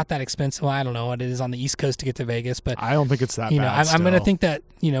 It's not that expensive. Well, I don't know what it is on the East Coast to get to Vegas, but I don't think it's that bad. I'm going to think that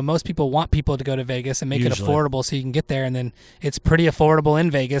most people want people to go to Vegas and make it affordable so you can get there, and then it's pretty affordable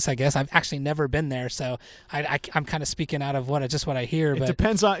in Vegas, I guess. I've actually never been there, so I'm kind of speaking out of what I hear. It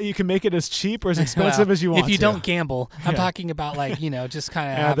depends on, you can make it as cheap or as expensive as you want. If you don't gamble, I'm talking about just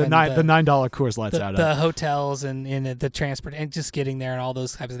kind of the $9 Coors Lights out of the hotels and the transport and just getting there and all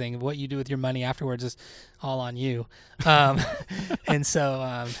those types of things. What you do with your money afterwards is all on you. And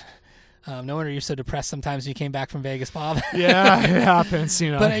so no wonder you're so depressed sometimes when you came back from Vegas, Bob. Yeah, it happens,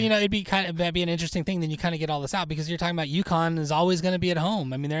 But that'd be an interesting thing. Then you kind of get all this out, because you're talking about UConn is always going to be at home.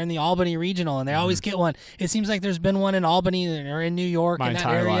 They're in the Albany regional and they always get one. It seems like there's been one in Albany or in New York in that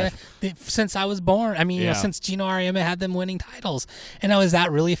area since I was born. Since Gino Auriemma had them winning titles. And now, is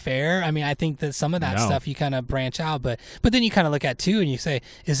that really fair? I think that some of that stuff you kind of branch out, but then you kind of look at too and you say,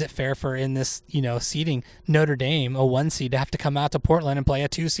 is it fair for in this seeding Notre Dame, a 1 seed, to have to come out to Portland and play a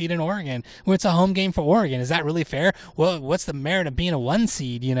 2 seed in Oregon? Where it's a home game for Oregon. Is that really fair? Well, what's the merit of being a 1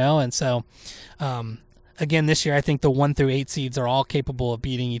 seed, And so, again, this year, I think the 1 through 8 seeds are all capable of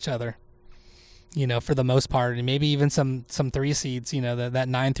beating each other, for the most part. And maybe even some 3 seeds, that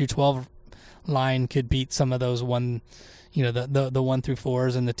 9 through 12 line could beat some of those the 1 through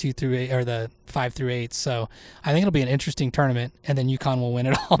 4s and the 2 through 8 or the 5 through 8. So I think it'll be an interesting tournament, and then UConn will win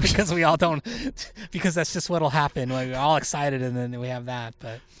it all because we all don't, because that's just what'll happen. We're all excited, and then we have that,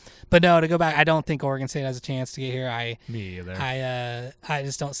 But no, to go back, I don't think Oregon State has a chance to get here. Me either. I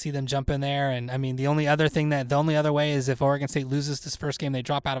just don't see them jumping there. And the only other way is if Oregon State loses this first game, they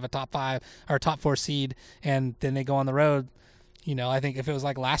drop out of a top 5 or top 4 seed, and then they go on the road. I think if it was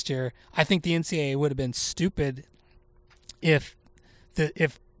like last year, I think the NCAA would have been stupid if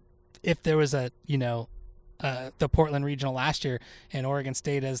there was the Portland regional last year and Oregon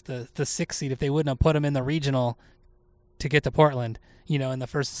State as the 6th seed, if they wouldn't have put them in the regional to get to Portland, in the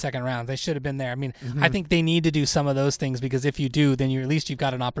first and second round. They should have been there. I mean, I think they need to do some of those things, because if you do, then at least you've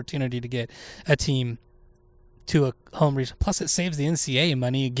got an opportunity to get a team to a home region. Plus, it saves the NCAA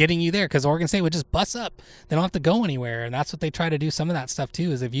money getting you there, because Oregon State would just bus up. They don't have to go anywhere, and that's what they try to do. Some of that stuff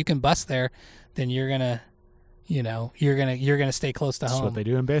too is if you can bus there, then you're gonna stay close to home. That's what they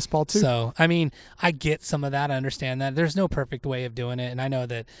do in baseball too. So, I mean, I get some of that. I understand that. There's no perfect way of doing it, and I know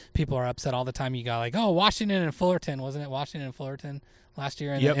that people are upset all the time. You got like, Washington and Fullerton, wasn't it? Washington and Fullerton last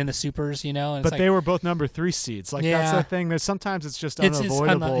year in the Supers, and but it's like, they were both number 3 seeds. Like that's the thing. That sometimes it's just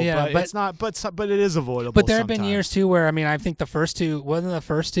unavoidable. But it's not. But it is avoidable. But there have been years too where I think the first two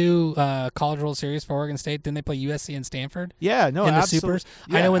College World Series for Oregon State. Didn't they play USC and Stanford? Yeah, no, in the absolutely. Supers.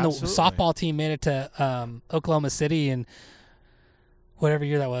 Yeah, I know when absolutely. the softball team made it to Oklahoma City in whatever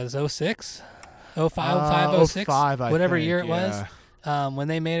year that was, 06, 05, 06, whatever year it was. When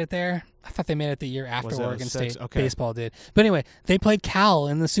they made it there. I thought they made it the year after Oregon State baseball did. But anyway, they played Cal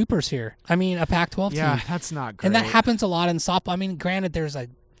in the Supers here. I mean, a Pac-12 team. Yeah, that's not great. And that happens a lot in softball. I mean, granted,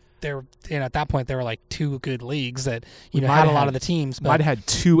 at that point, there were like 2 good leagues that, had a lot of the teams. But might have had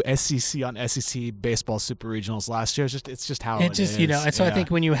 2 SEC on SEC baseball super regionals last year. It's just how it is. And so I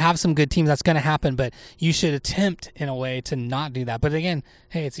think when you have some good teams, that's going to happen. But you should attempt in a way to not do that. But again,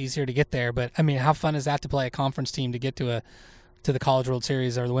 hey, it's easier to get there. But I mean, how fun is that to play a conference team to get to the College World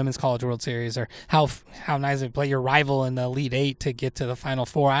Series or the Women's College World Series, or how nice is it to play your rival in the Elite 8 to get to the Final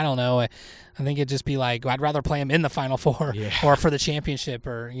Four? I don't know. I think it'd just be like, I'd rather play them in the Final Four or for the championship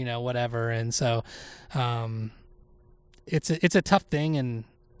or, whatever. And so it's a tough thing.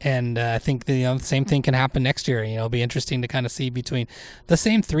 And I think the same thing can happen next year. It'll be interesting to kind of see between the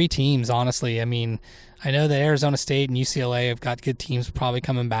same 3 teams, honestly. I mean, I know that Arizona State and UCLA have got good teams probably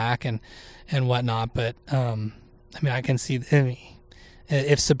coming back and whatnot, but I can see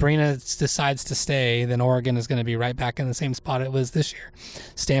if Sabrina decides to stay, then Oregon is going to be right back in the same spot it was this year.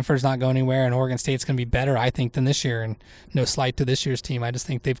 Stanford's not going anywhere, and Oregon State's going to be better, I think, than this year. And no slight to this year's team. I just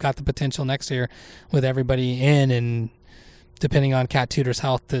think they've got the potential next year with everybody in, and depending on Cat Tudor's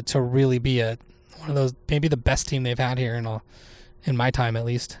health, to really be one of those, maybe the best team they've had here in my time, at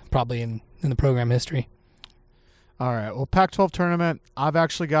least, probably in the program history. All right. Well, Pac-12 tournament, I'm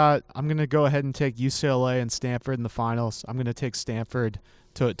going to go ahead and take UCLA and Stanford in the finals. I'm going to take Stanford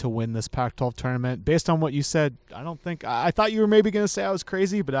to win this Pac-12 tournament. Based on what you said, I thought you were maybe going to say I was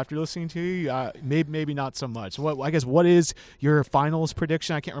crazy, but after listening to you, maybe not so much. What is your finals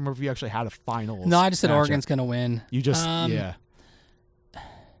prediction? I can't remember if you actually had a finals. No, I just said matchup. Oregon's going to win. You just, yeah.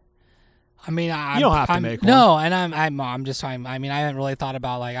 I mean, you don't have to make one. No, and I'm just trying. I mean, I haven't really thought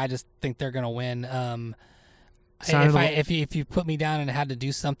about, I just think they're going to win. If you put me down and had to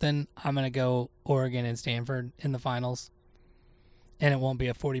do something, I'm going to go Oregon and Stanford in the finals, and it won't be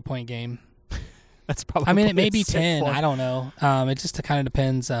a 40-point game. That's probably. I mean, it may be 10. I don't know. It just kind of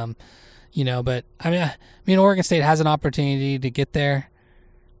depends. But I mean, Oregon State has an opportunity to get there.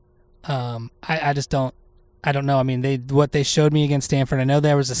 I just don't. I don't know. I mean, what they showed me against Stanford, I know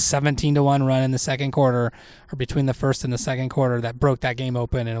there was a 17-1 run in the second quarter, or between the first and the second quarter, that broke that game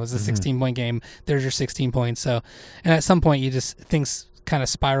open, and it was a 16-point game. There's your 16 points. So, and at some point, things kind of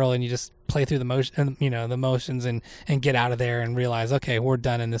spiral, and you just play through the motions and get out of there and realize, okay, we're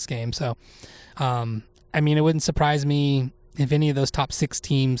done in this game. So, I mean, it wouldn't surprise me if any of those top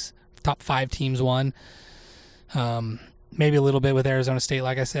 5 teams won. Maybe a little bit with Arizona State,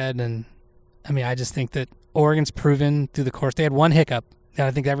 like I said, and I mean, I just think that Oregon's proven through the course. They had one hiccup, and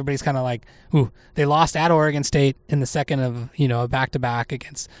I think everybody's kind of like, ooh, they lost at Oregon State in the second of, a back-to-back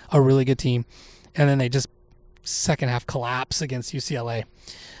against a really good team, and then they just second half collapse against UCLA.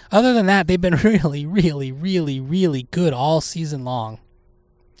 Other than that, they've been really, really, really, really good all season long.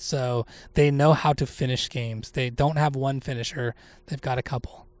 So they know how to finish games. They don't have one finisher. They've got a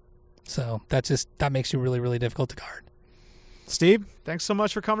couple. So that makes you really, really difficult to guard. Steve, thanks so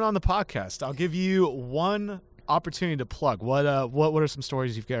much for coming on the podcast. I'll give you one opportunity to plug. What are some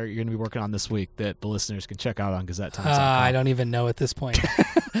stories you're going to be working on this week that the listeners can check out on GazetteTimes.com? I don't even know at this point.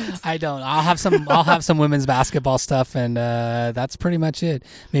 I don't. I'll have some women's basketball stuff, and that's pretty much it.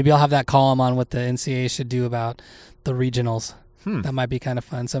 Maybe I'll have that column on what the NCAA should do about the regionals. That might be kind of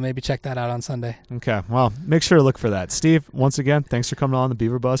fun. So maybe check that out on Sunday. Okay. Well, make sure to look for that. Steve, once again, thanks for coming on the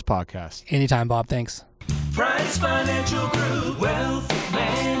Beaver Buzz podcast. Anytime, Bob. Thanks. Price Financial Group, Wealth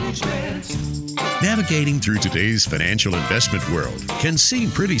Management. Navigating through today's financial investment world can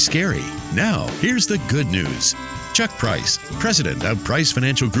seem pretty scary. Now, here's the good news. Check Chuck Price, president of Price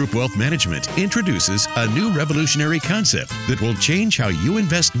Financial Group Wealth Management, introduces a new revolutionary concept that will change how you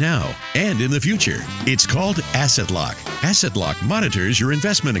invest now and in the future. It's called Asset Lock. Asset Lock monitors your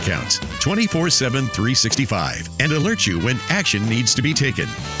investment accounts 24/7, 365 and alerts you when action needs to be taken.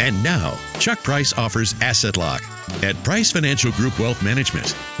 And now, Chuck Price offers Asset Lock. At Price Financial Group Wealth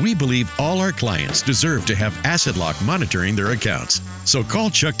Management, we believe all our clients deserve to have Asset Lock monitoring their accounts. So call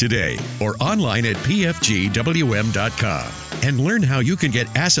Chuck today or online at pfgwm.com and learn how you can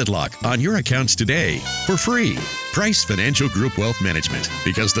get Asset Lock on your accounts today for free. Price Financial Group Wealth Management,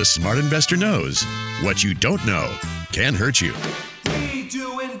 because the smart investor knows what you don't know can hurt you. We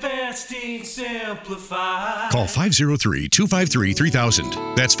do investing simplified. Call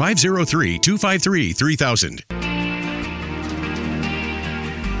 503-253-3000. That's 503-253-3000.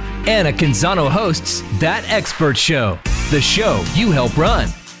 Anna Canzano hosts That Expert Show, the show you help run.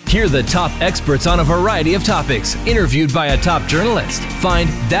 Hear the top experts on a variety of topics, interviewed by a top journalist. Find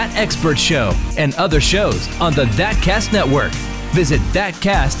That Expert Show and other shows on the ThatCast Network. Visit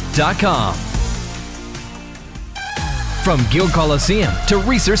thatcast.com. From Gill Coliseum to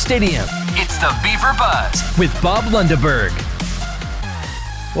Reser Stadium, it's the Beaver Buzz with Bob Lundeberg.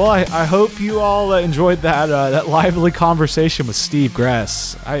 Well, I hope you all enjoyed that lively conversation with Steve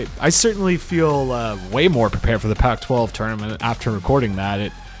Gress. I certainly feel way more prepared for the Pac-12 tournament after recording that.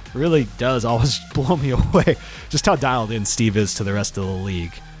 It really does always blow me away just how dialed in Steve is to the rest of the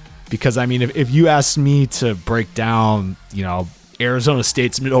league. Because, I mean, if you asked me to break down, Arizona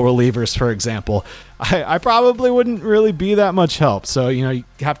State's middle relievers, for example, I probably wouldn't really be that much help. So, you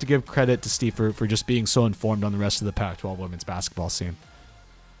have to give credit to Steve for just being so informed on the rest of the Pac-12 women's basketball scene.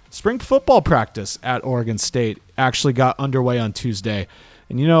 Spring football practice at Oregon State actually got underway on Tuesday.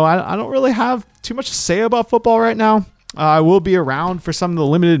 And, I don't really have too much to say about football right now. I will be around for some of the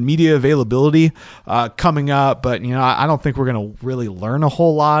limited media availability coming up, but, I don't think we're going to really learn a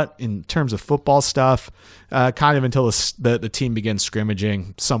whole lot in terms of football stuff kind of until the team begins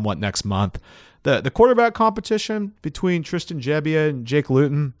scrimmaging somewhat next month. The quarterback competition between Tristan Gebbia and Jake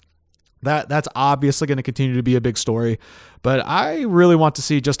Luton, that's obviously going to continue to be a big story, but I really want to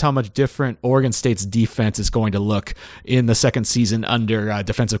see just how much different Oregon State's defense is going to look in the second season under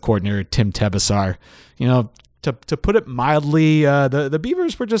defensive coordinator Tim Tebessar. To put it mildly, the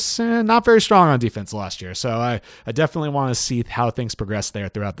Beavers were just not very strong on defense last year, so I definitely want to see how things progress there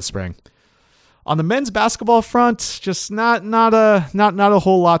throughout the spring. On the men's basketball front, just not a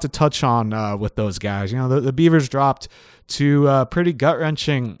whole lot to touch on with those guys. The Beavers dropped two pretty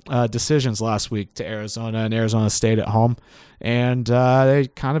gut-wrenching decisions last week to Arizona and Arizona State at home, and they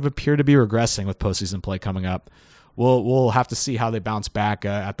kind of appear to be regressing with postseason play coming up. We'll have to see how they bounce back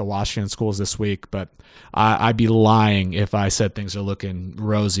at the Washington schools this week, but I'd be lying if I said things are looking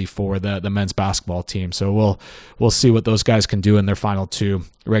rosy for the men's basketball team. So we'll see what those guys can do in their final two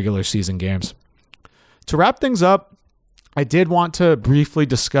regular season games. To wrap things up, I did want to briefly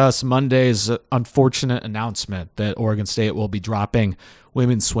discuss Monday's unfortunate announcement that Oregon State will be dropping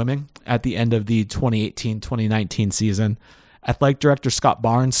women's swimming at the end of the 2018-2019 season. Athletic Director Scott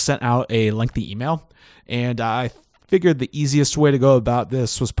Barnes sent out a lengthy email, and I figured the easiest way to go about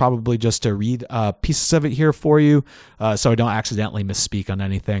this was probably just to read pieces of it here for you so I don't accidentally misspeak on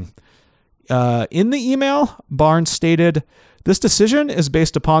anything. In the email, Barnes stated, "This decision is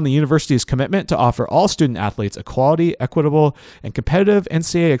based upon the university's commitment to offer all student athletes a quality, equitable, and competitive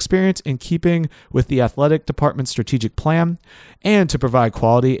NCAA experience in keeping with the athletic department's strategic plan, and to provide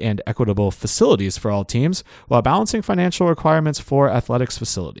quality and equitable facilities for all teams while balancing financial requirements for athletics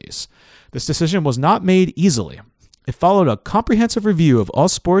facilities. This decision was not made easily. It followed a comprehensive review of all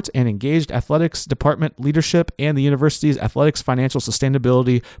sports and engaged athletics department leadership and the university's athletics financial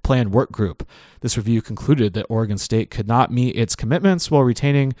sustainability plan work group. This review concluded that Oregon State could not meet its commitments while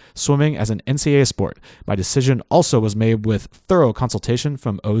retaining swimming as an NCAA sport. My decision also was made with thorough consultation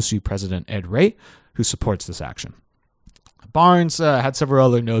from OSU President Ed Ray, who supports this action." Barnes had several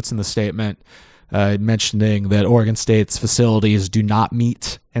other notes in the statement mentioning that Oregon State's facilities do not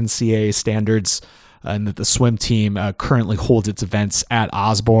meet NCAA standards, and that the swim team currently holds its events at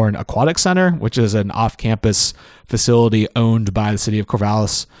Osborne Aquatic Center, which is an off-campus facility owned by the city of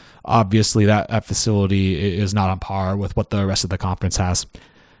Corvallis. Obviously, that facility is not on par with what the rest of the conference has.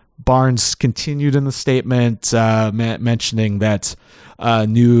 Barnes continued in the statement mentioning that a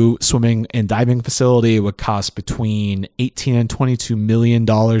new swimming and diving facility would cost between $18 and $22 million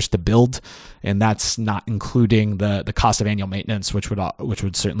to build, and that's not including the cost of annual maintenance, which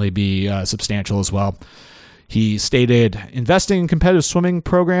would certainly be substantial as well. He stated, "Investing in competitive swimming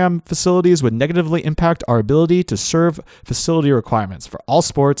program facilities would negatively impact our ability to serve facility requirements for all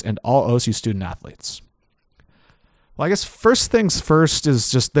sports and all OSU student athletes." Well, I guess first things first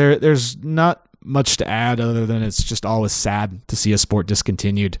is just there's not much to add other than it's just always sad to see a sport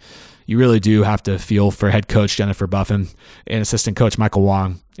discontinued. You really do have to feel for head coach Jennifer Buffin and assistant coach Michael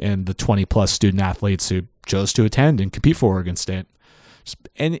Wong and the 20-plus student athletes who chose to attend and compete for Oregon State.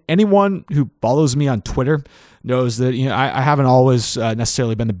 Anyone who follows me on Twitter knows that I haven't always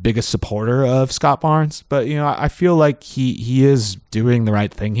necessarily been the biggest supporter of Scott Barnes, but I feel like he is doing the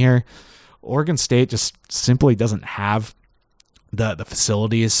right thing here. Oregon State just simply doesn't have the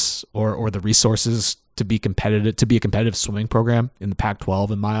facilities or the resources to be competitive, to be a competitive swimming program in the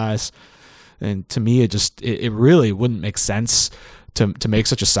Pac-12 in my eyes. And to me, it really wouldn't make sense to make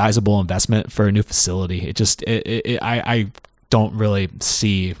such a sizable investment for a new facility. I don't really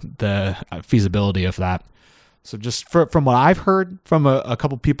see the feasibility of that. So just from what I've heard from a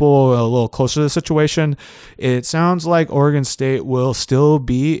couple people a little closer to the situation, it sounds like Oregon State will still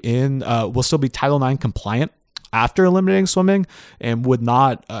be Title IX compliant after eliminating swimming and would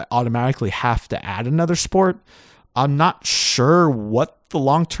not automatically have to add another sport. I'm not sure what the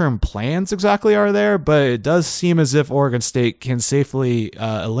long-term plans exactly are there, but it does seem as if Oregon State can safely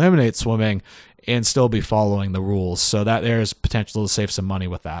eliminate swimming and still be following the rules. So that there's potential to save some money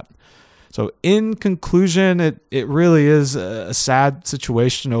with that. So in conclusion, it really is a sad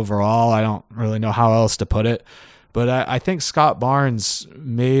situation overall. I don't really know how else to put it. But I think Scott Barnes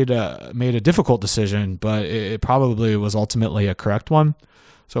made a difficult decision, but it probably was ultimately a correct one.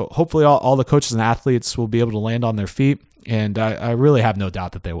 So hopefully all the coaches and athletes will be able to land on their feet, and I really have no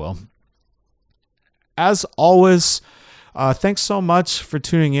doubt that they will. As always, thanks so much for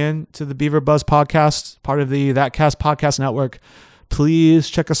tuning in to the Beaver Buzz podcast, part of the ThatCast podcast network. Please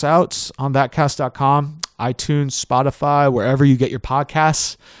check us out on thatcast.com, iTunes, Spotify, wherever you get your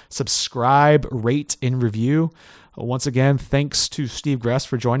podcasts. Subscribe, rate, and review. Once again, thanks to Steve Gress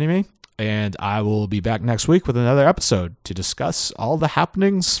for joining me, and I will be back next week with another episode to discuss all the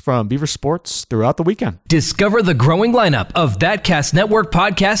happenings from Beaver sports throughout the weekend. Discover the growing lineup of ThatCast Network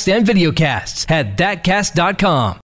podcasts and videocasts at thatcast.com.